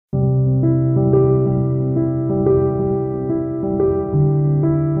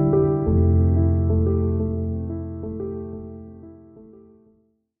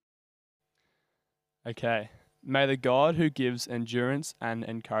Okay. May the God who gives endurance and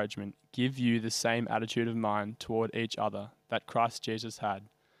encouragement give you the same attitude of mind toward each other that Christ Jesus had,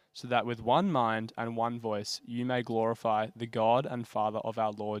 so that with one mind and one voice you may glorify the God and Father of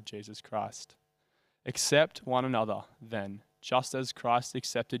our Lord Jesus Christ. Accept one another, then, just as Christ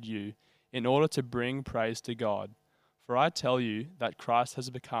accepted you, in order to bring praise to God. For I tell you that Christ has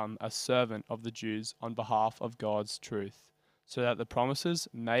become a servant of the Jews on behalf of God's truth, so that the promises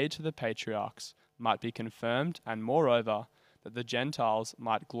made to the patriarchs might be confirmed, and moreover, that the Gentiles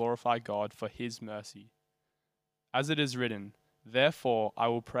might glorify God for his mercy. As it is written, therefore I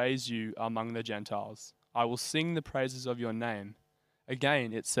will praise you among the Gentiles. I will sing the praises of your name.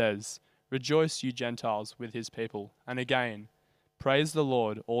 Again it says, rejoice, you Gentiles, with his people. And again, praise the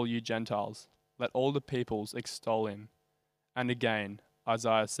Lord, all you Gentiles. Let all the peoples extol him. And again,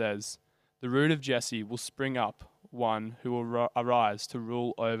 Isaiah says, the root of Jesse will spring up, one who will arise to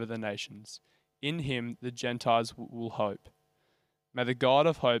rule over the nations. In him the Gentiles will hope. May the God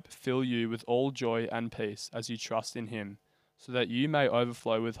of hope fill you with all joy and peace as you trust in him, so that you may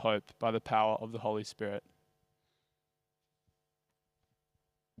overflow with hope by the power of the Holy Spirit.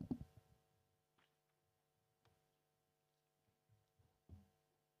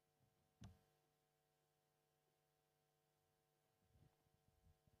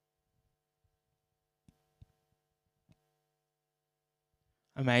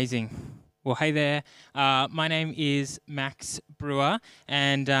 Amazing. Well, hey there. My name is Max Brewer,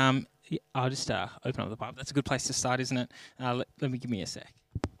 and I'll just open up the Bible. That's a good place to start, isn't it? Let me give me a sec.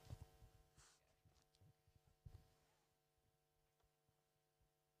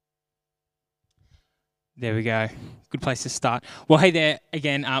 There we go. Good place to start. Well, hey there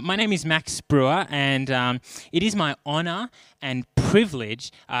again. My name is Max Brewer, and it is my honour and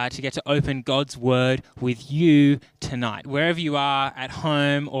privilege to get to open God's Word with you tonight. Wherever you are, at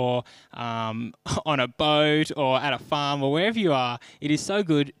home or on a boat or at a farm or wherever you are, it is so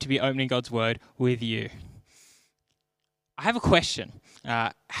good to be opening God's Word with you. I have a question.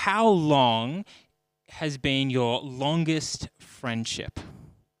 How long has been your longest friendship?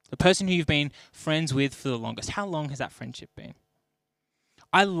 The person who you've been friends with for the longest. How long has that friendship been?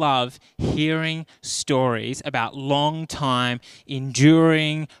 I love hearing stories about long time,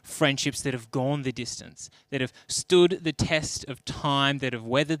 enduring friendships that have gone the distance, that have stood the test of time, that have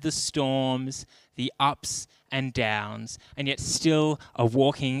weathered the storms, the ups and downs, and yet still are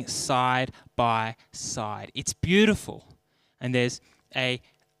walking side by side. It's beautiful. And there's a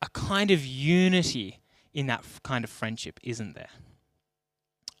kind of unity in that kind of friendship, isn't there?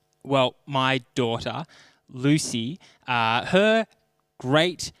 Well, my daughter, Lucy, her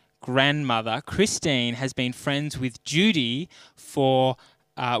great-grandmother, Christine, has been friends with Judy for,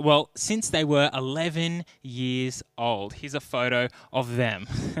 since they were 11 years old. Here's a photo of them.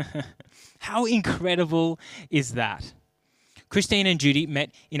 How incredible is that? Christine and Judy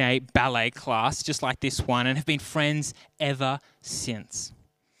met in a ballet class, just like this one, and have been friends ever since.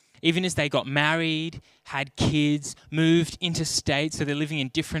 Even as they got married, had kids, moved interstate, so they're living in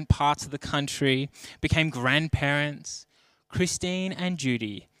different parts of the country, became grandparents, Christine and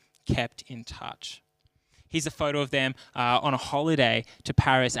Judy kept in touch. Here's a photo of them on a holiday to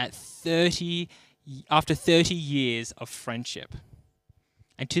Paris after 30 years of friendship.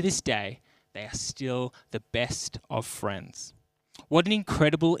 And to this day, they are still the best of friends. What an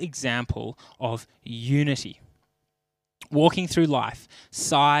incredible example of unity. Walking through life,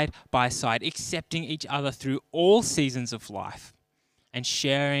 side by side, accepting each other through all seasons of life, and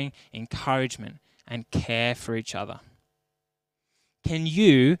sharing encouragement and care for each other. Can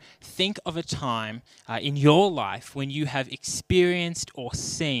you think of a time in your life when you have experienced or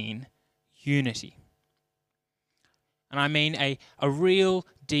seen unity? And I mean a real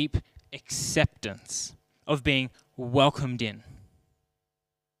deep acceptance of being welcomed in.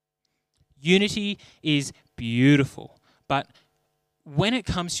 Unity is beautiful. But when it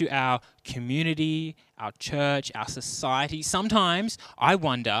comes to our community, our church, our society, sometimes I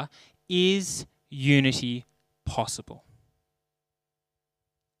wonder, is unity possible?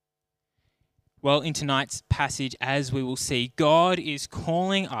 Well, in tonight's passage, as we will see, God is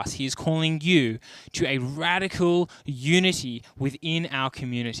calling us, He is calling you to a radical unity within our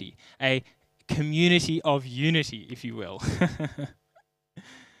community, a community of unity, if you will.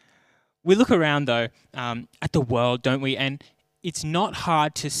 We look around, though, at the world, don't we? And it's not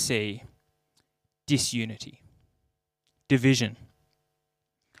hard to see disunity, division,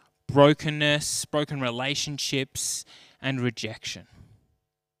 brokenness, broken relationships, and rejection.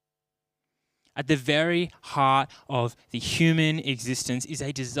 At the very heart of the human existence is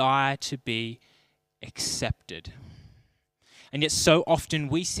a desire to be accepted. And yet so often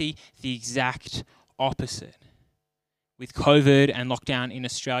we see the exact opposite. With COVID and lockdown in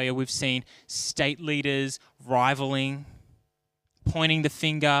Australia, we've seen state leaders rivaling, pointing the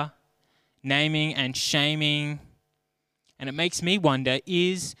finger, naming and shaming. And it makes me wonder,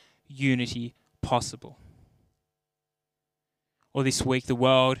 is unity possible? Or this week, the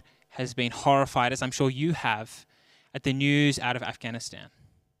world has been horrified, as I'm sure you have, at the news out of Afghanistan.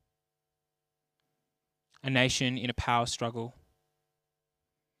 A nation in a power struggle,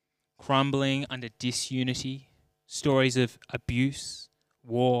 crumbling under disunity, stories of abuse,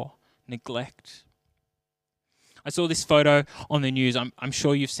 war, neglect. I saw this photo on the news. I'm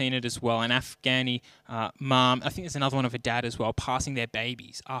sure you've seen it as well. An Afghani mum, I think there's another one of a dad as well, passing their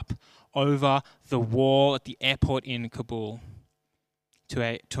babies up over the wall at the airport in Kabul to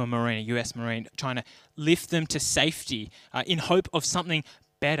a Marine, a US Marine, trying to lift them to safety in hope of something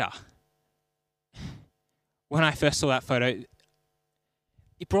better. When I first saw that photo,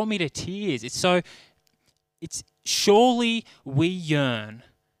 it brought me to tears. It's surely we yearn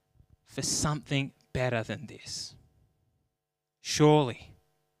for something better than this. Surely.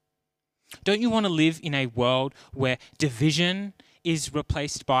 Don't you want to live in a world where division is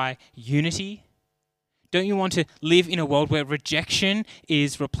replaced by unity? Don't you want to live in a world where rejection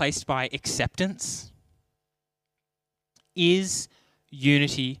is replaced by acceptance? Is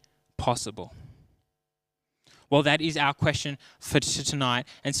unity possible? Well, that is our question for tonight.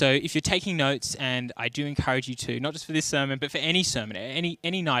 And so if you're taking notes, and I do encourage you to, not just for this sermon, but for any sermon,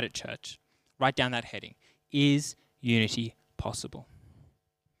 any night at church, write down that heading. Is unity possible?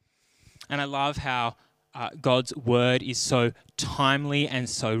 And I love how God's word is so timely and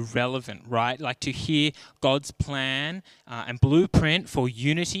so relevant, right? Like to hear God's plan and blueprint for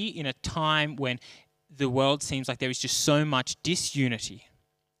unity in a time when the world seems like there is just so much disunity.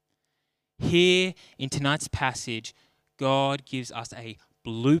 Here in tonight's passage, God gives us a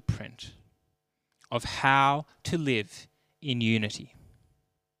blueprint of how to live in unity.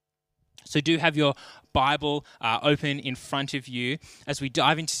 So do have your Bible open in front of you as we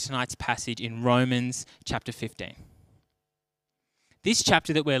dive into tonight's passage in Romans chapter 15. This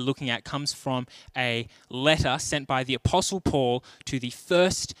chapter that we're looking at comes from a letter sent by the Apostle Paul to the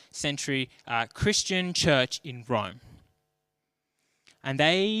first century Christian church in Rome. And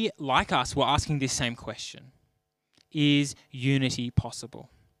they, like us, were asking this same question. Is unity possible?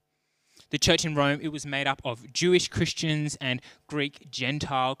 The church in Rome, it was made up of Jewish Christians and Greek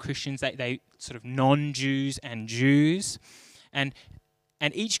Gentile Christians, they sort of non-Jews and Jews. And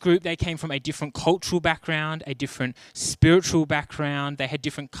each group, they came from a different cultural background, a different spiritual background. They had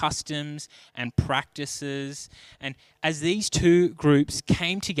different customs and practices. And as these two groups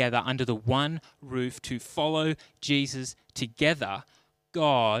came together under the one roof to follow Jesus together,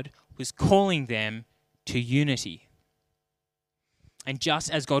 God was calling them to unity. And just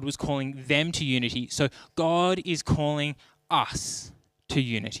as God was calling them to unity, so God is calling us to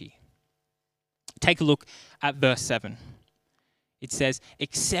unity. Take a look at verse 7. It says,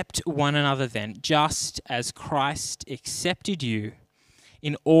 "Accept one another then, just as Christ accepted you,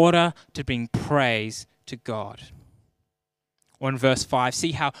 in order to bring praise to God." Or in verse 5,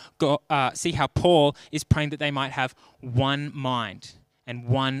 see how Paul is praying that they might have one mind and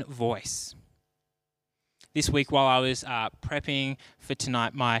one voice. This week, while I was prepping for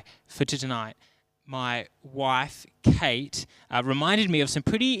tonight, my wife Kate reminded me of some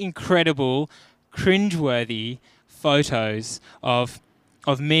pretty incredible, cringeworthy photos of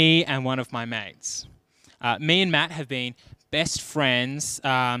me and one of my mates. Me and Matt have been best friends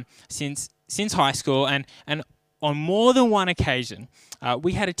since high school, and on more than one occasion,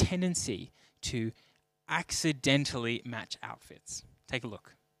 we had a tendency to accidentally match outfits. Take a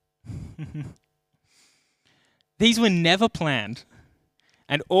look. These were never planned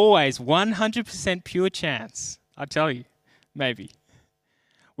and always 100% pure chance. I tell you, maybe.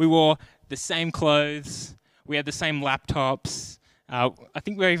 We wore the same clothes. We had the same laptops. I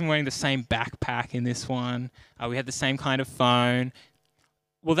think we were even wearing the same backpack in this one. We had the same kind of phone.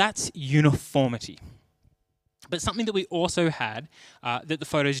 Well, that's uniformity. But something that we also had that the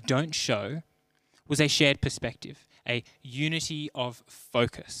photos don't show was a shared perspective, a unity of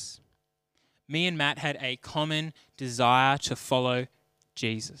focus. Me and Matt had a common desire to follow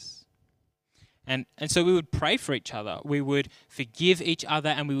Jesus. And so we would pray for each other. We would forgive each other,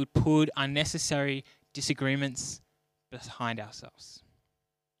 and we would put unnecessary disagreements behind ourselves.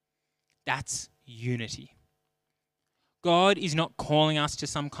 That's unity. God is not calling us to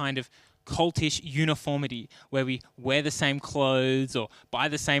some kind of cultish uniformity where we wear the same clothes or buy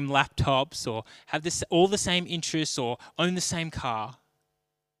the same laptops or have all the same interests or own the same car.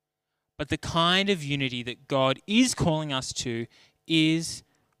 But the kind of unity that God is calling us to is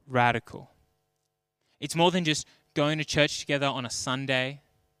radical. It's more than just going to church together on a Sunday.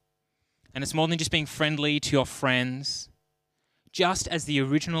 And it's more than just being friendly to your friends. Just as the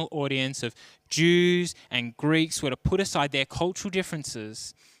original audience of Jews and Greeks were to put aside their cultural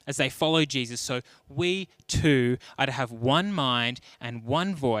differences as they follow Jesus, so we too are to have one mind and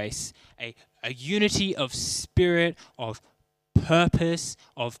one voice, a unity of spirit, of purpose,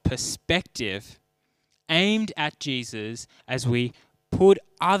 of perspective, aimed at Jesus as we put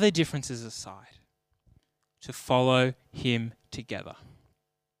other differences aside to follow him together.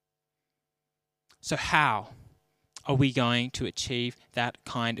 So how are we going to achieve that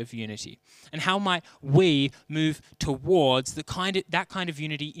kind of unity? And how might we move towards that kind of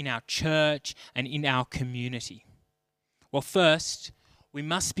unity in our church and in our community? Well, first, we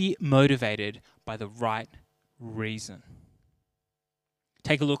must be motivated by the right reason.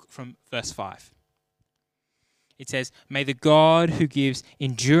 Take a look from verse 5. It says, "May the God who gives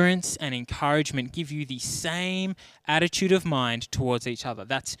endurance and encouragement give you the same attitude of mind towards each other."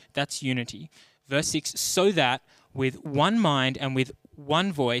 That's unity. Verse 6, "So that with one mind and with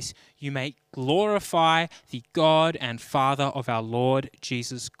one voice you may glorify the God and Father of our Lord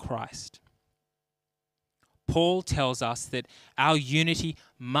Jesus Christ." Paul tells us that our unity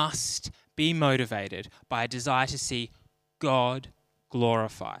must be motivated by a desire to see God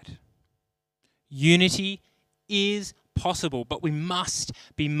glorified. Unity is possible, but we must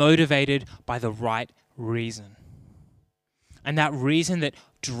be motivated by the right reason. And that reason that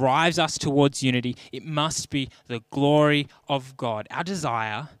drives us towards unity, it must be the glory of God. Our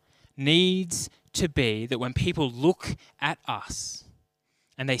desire needs to be that when people look at us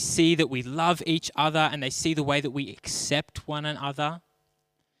and they see that we love each other and they see the way that we accept one another,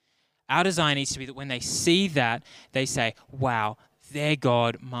 our desire needs to be that when they see that, they say, wow, their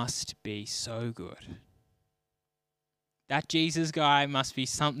God must be so good. That Jesus guy must be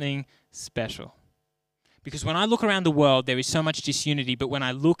something special. Because when I look around the world, there is so much disunity, but when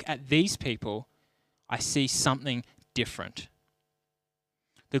I look at these people, I see something different.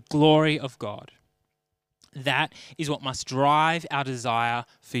 The glory of God. That is what must drive our desire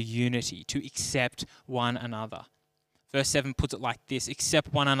for unity, to accept one another. Verse 7 puts it like this: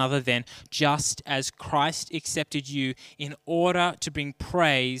 "Accept one another then, just as Christ accepted you, in order to bring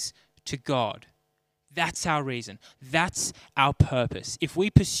praise to God." That's our reason. That's our purpose. If we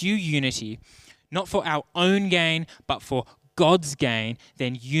pursue unity, not for our own gain, but for God's gain,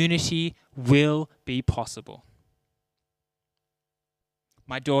 then unity will be possible.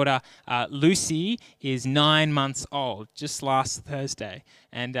 My daughter, Lucy, is 9 months old, just last Thursday.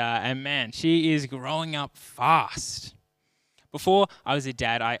 And man, she is growing up fast. Before I was a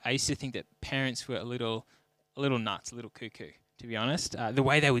dad, I used to think that parents were a little nuts, a little cuckoo, to be honest. The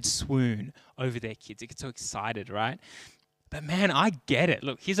way they would swoon over their kids. They get so excited, right? But man, I get it.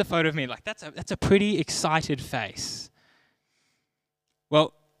 Look, here's a photo of me. Like, that's a pretty excited face.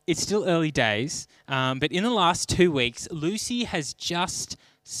 Well, it's still early days, but in the last 2 weeks, Lucy has just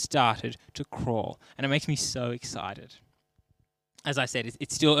started to crawl, and it makes me so excited. As I said,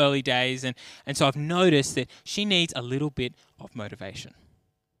 it's still early days, and so I've noticed that she needs a little bit of motivation.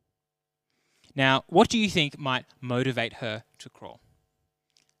 Now, what do you think might motivate her to crawl?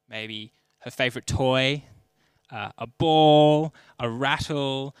 Maybe her favorite toy, a ball, a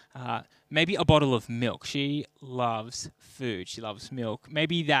rattle, maybe a bottle of milk. She loves food. She loves milk.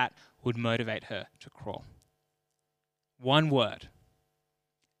 Maybe that would motivate her to crawl. One word: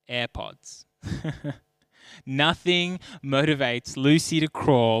 AirPods. Nothing motivates Lucy to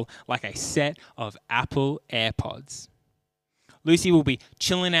crawl like a set of Apple AirPods. Lucy will be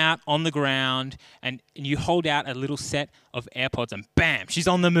chilling out on the ground, and you hold out a little set of AirPods and bam, she's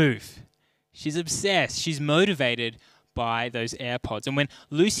on the move. She's obsessed. She's motivated by those AirPods. And when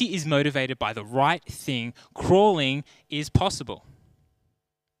Lucy is motivated by the right thing, crawling is possible.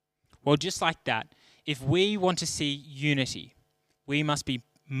 Well, just like that, if we want to see unity, we must be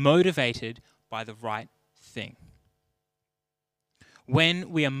motivated by the right thing.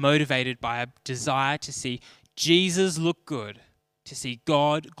 When we are motivated by a desire to see Jesus look good, to see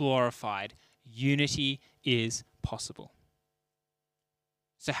God glorified, unity is possible.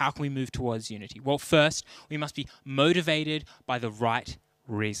 So how can we move towards unity? Well, first, we must be motivated by the right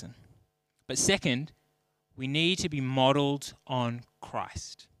reason. But second, we need to be modeled on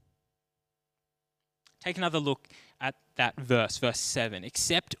Christ. Take another look at that verse 7.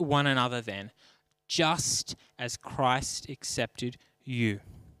 "Accept one another then, just as Christ accepted you."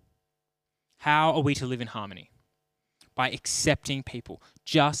 How are we to live in harmony? By accepting people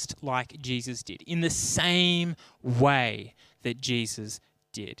just like Jesus did, in the same way that Jesus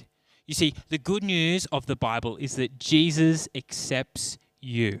did. You see, the good news of the Bible is that Jesus accepts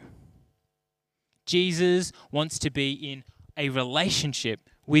you. Jesus wants to be in a relationship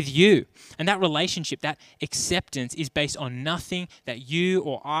with you. And that relationship, that acceptance is based on nothing that you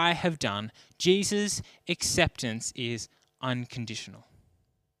or I have done. Jesus' acceptance is unconditional.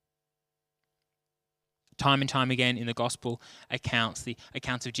 Time and time again in the gospel accounts, the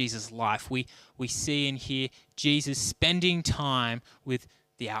accounts of Jesus' life, we see and hear Jesus spending time with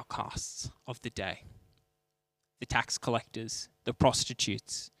the outcasts of the day. The tax collectors, the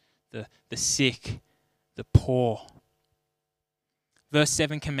prostitutes, the sick, the poor. Verse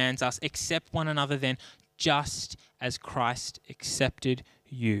 7 commands us, accept one another then, just as Christ accepted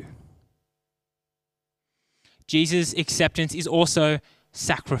you. Jesus' acceptance is also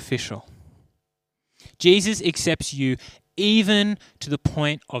sacrificial. Jesus accepts you even to the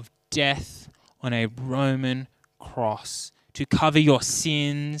point of death on a Roman cross to cover your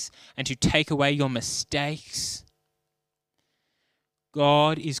sins and to take away your mistakes.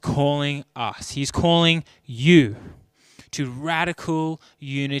 God is calling us, He's calling you to radical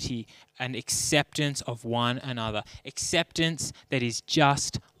unity and acceptance of one another. Acceptance that is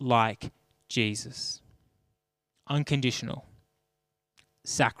just like Jesus. Unconditional,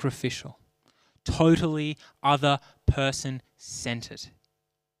 sacrificial, totally other person centered.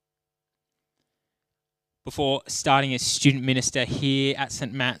 Before starting as student minister here at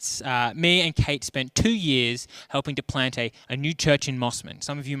St. Matt's, me and Kate spent 2 years helping to plant a new church in Mossman.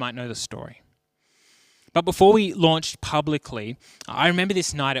 Some of you might know the story. But before we launched publicly, I remember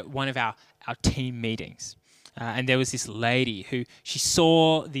this night at one of our team meetings. And there was this lady who, she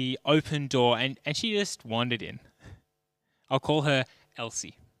saw the open door and she just wandered in. I'll call her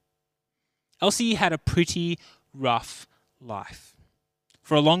Elsie. Elsie had a pretty rough life.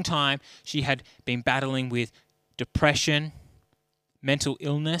 For a long time, she had been battling with depression, mental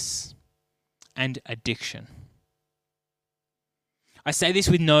illness, and addiction. I say this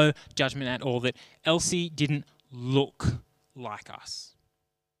with no judgment at all, that Elsie didn't look like us.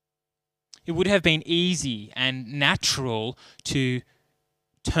 It would have been easy and natural to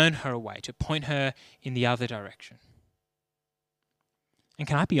turn her away, to point her in the other direction. And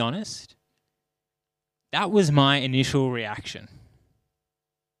can I be honest? That was my initial reaction.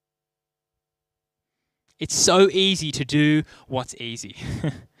 It's so easy to do what's easy,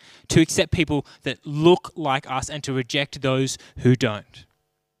 to accept people that look like us and to reject those who don't.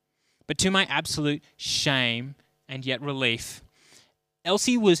 But to my absolute shame and yet relief,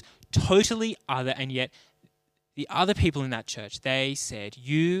 Elsie was totally other, and yet the other people in that church, they said,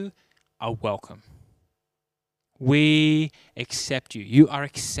 "You are welcome. We accept you. You are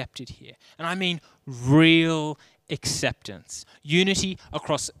accepted here." And I mean real acceptance. Unity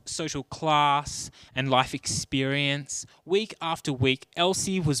across social class and life experience. Week after week,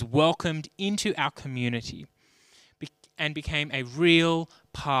 Elsie was welcomed into our community and became a real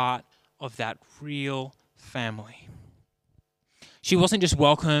part of that real family. She wasn't just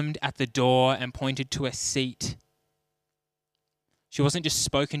welcomed at the door and pointed to a seat. She wasn't just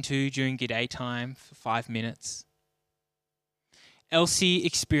spoken to during G'day time for 5 minutes. Elsie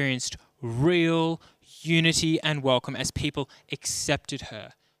experienced real unity and welcome as people accepted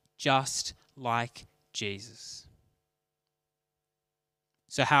her, just like Jesus.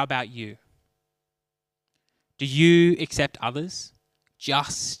 So how about you? Do you accept others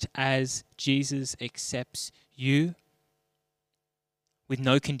just as Jesus accepts you? With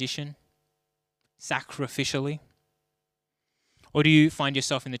no condition, sacrificially? Or do you find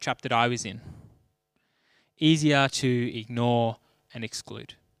yourself in the trap that I was in? Easier to ignore and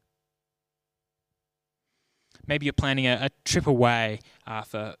exclude. Maybe you're planning a trip away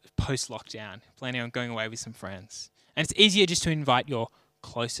for post-lockdown, planning on going away with some friends. And it's easier just to invite your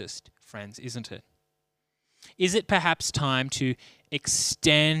closest friends, isn't it? Is it perhaps time to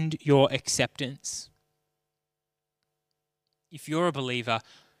extend your acceptance? If you're a believer,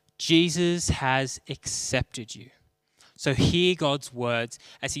 Jesus has accepted you. So hear God's words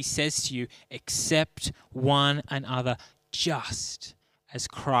as he says to you, accept one another just as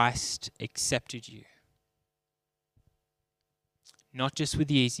Christ accepted you. Not just with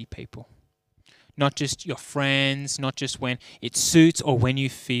the easy people, not just your friends, not just when it suits or when you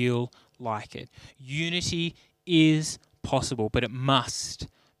feel like it. Unity is possible, but it must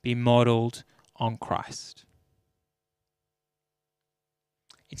be modeled on Christ.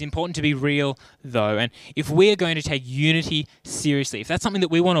 It's important to be real, though, and if we are going to take unity seriously, if that's something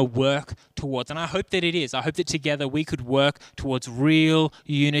that we want to work towards, and I hope that it is, I hope that together we could work towards real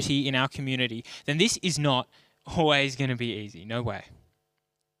unity in our community, then this is not always going to be easy. No way.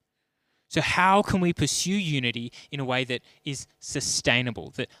 So how can we pursue unity in a way that is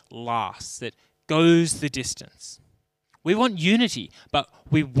sustainable, that lasts, that goes the distance? We want unity, but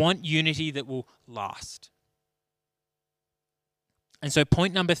we want unity that will last. And so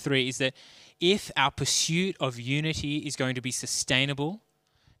point number 3 is that if our pursuit of unity is going to be sustainable,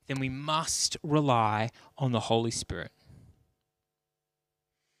 then we must rely on the Holy Spirit.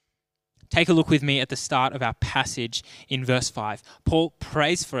 Take a look with me at the start of our passage in verse 5. Paul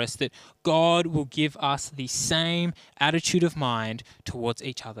prays for us that God will give us the same attitude of mind towards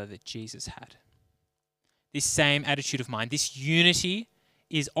each other that Jesus had. This same attitude of mind, this unity,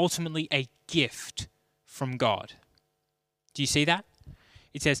 is ultimately a gift from God. Do you see that?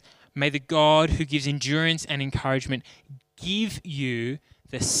 It says, may the God who gives endurance and encouragement give you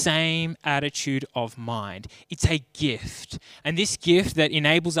the same attitude of mind. It's a gift. And this gift that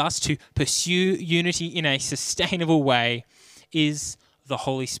enables us to pursue unity in a sustainable way is the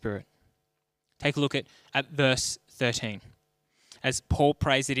Holy Spirit. Take a look at verse 13. As Paul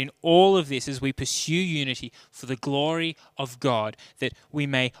prays that in all of this, as we pursue unity for the glory of God, that we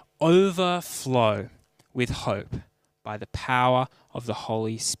may overflow with hope by the power of the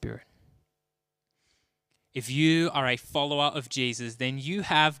Holy Spirit. If you are a follower of Jesus, then you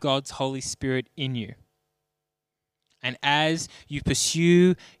have God's Holy Spirit in you. And as you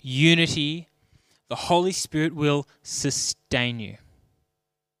pursue unity, the Holy Spirit will sustain you.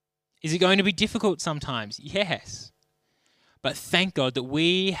 Is it going to be difficult sometimes? Yes. But thank God that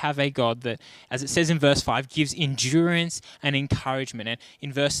we have a God that, as it says in verse 5, gives endurance and encouragement. And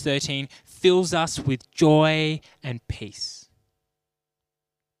in verse 13, fills us with joy and peace.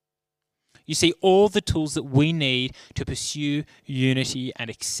 You see, all the tools that we need to pursue unity and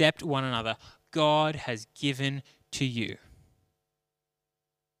accept one another, God has given to you.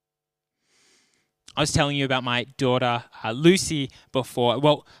 I was telling you about my daughter, Lucy, before.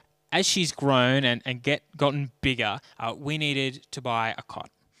 Well, as she's grown and gotten bigger, we needed to buy a cot.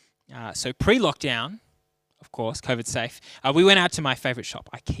 So pre-lockdown, of course, COVID safe, we went out to my favourite shop,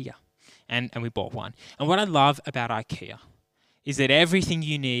 IKEA, and we bought one. And what I love about IKEA is that everything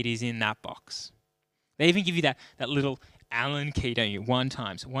you need is in that box. They even give you that little Allen key, don't you?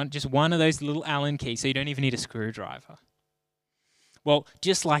 Just one of those little Allen keys, so you don't even need a screwdriver. Well,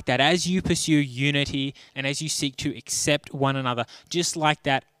 just like that, as you pursue unity and as you seek to accept one another, just like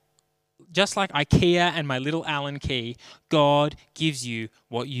IKEA and my little Allen key, God gives you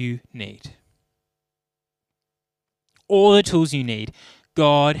what you need. All the tools you need,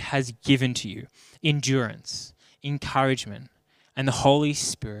 God has given to you. Endurance, encouragement, and the Holy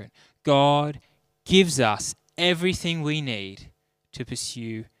Spirit. God gives us everything we need to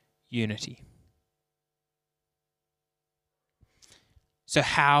pursue unity. So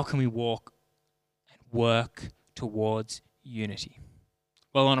how can we walk and work towards unity?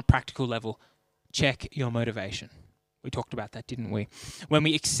 Well, on a practical level, check your motivation. We talked about that, didn't we? When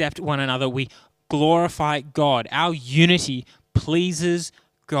we accept one another, we glorify God. Our unity pleases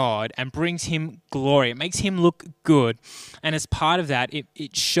God and brings him glory. It makes him look good. And as part of that,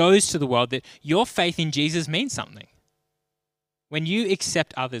 it shows to the world that your faith in Jesus means something. When you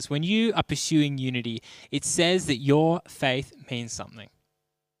accept others, when you are pursuing unity, it says that your faith means something.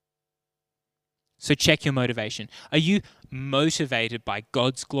 So check your motivation. Are you motivated by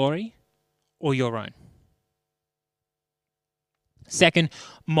God's glory or your own? Second,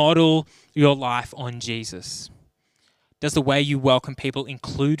 model your life on Jesus. Does the way you welcome people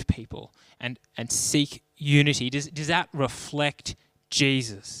include people and seek unity? Does that reflect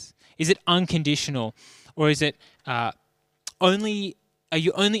Jesus? Is it unconditional, or is it are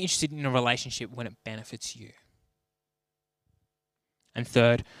you only interested in a relationship when it benefits you? And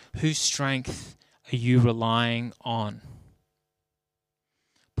third, whose strength are you relying on?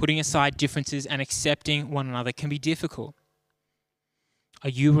 Putting aside differences and accepting one another can be difficult. Are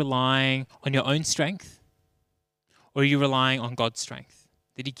you relying on your own strength? Or are you relying on God's strength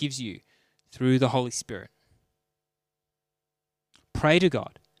that he gives you through the Holy Spirit? Pray to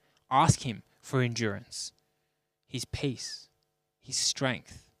God. Ask him for endurance, his peace, his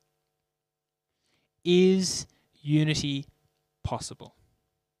strength. Is unity possible?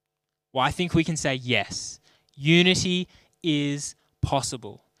 Well, I think we can say yes. Unity is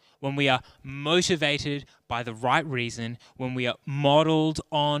possible when we are motivated by the right reason, when we are modeled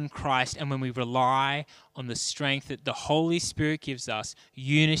on Christ, and when we rely on the strength that the Holy Spirit gives us.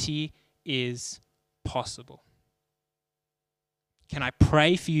 Unity is possible. Can I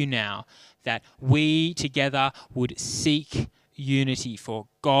pray for you now that we together would seek unity for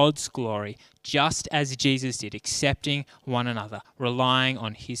God's glory, just as Jesus did, accepting one another, relying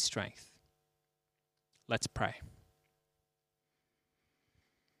on his strength? Let's pray.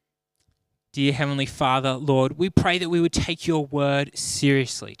 Dear Heavenly Father, Lord, we pray that we would take your word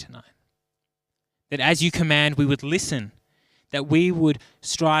seriously tonight. that as you command, we would listen, that we would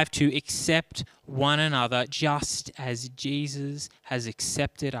strive to accept one another just as Jesus has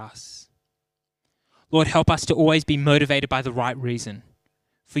accepted us. Lord, help us to always be motivated by the right reason,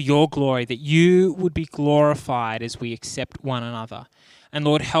 for your glory, that you would be glorified as we accept one another. And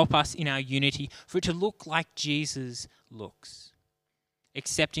Lord, help us in our unity for it to look like Jesus looks,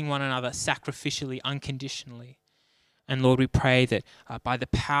 accepting one another sacrificially, unconditionally. And Lord, we pray that by the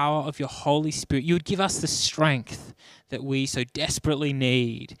power of your Holy Spirit, you would give us the strength that we so desperately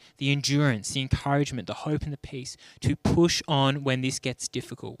need, the endurance, the encouragement, the hope and the peace to push on when this gets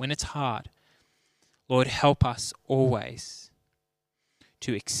difficult, when it's hard. Lord, help us always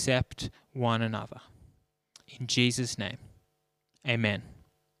to accept one another. In Jesus' name, amen.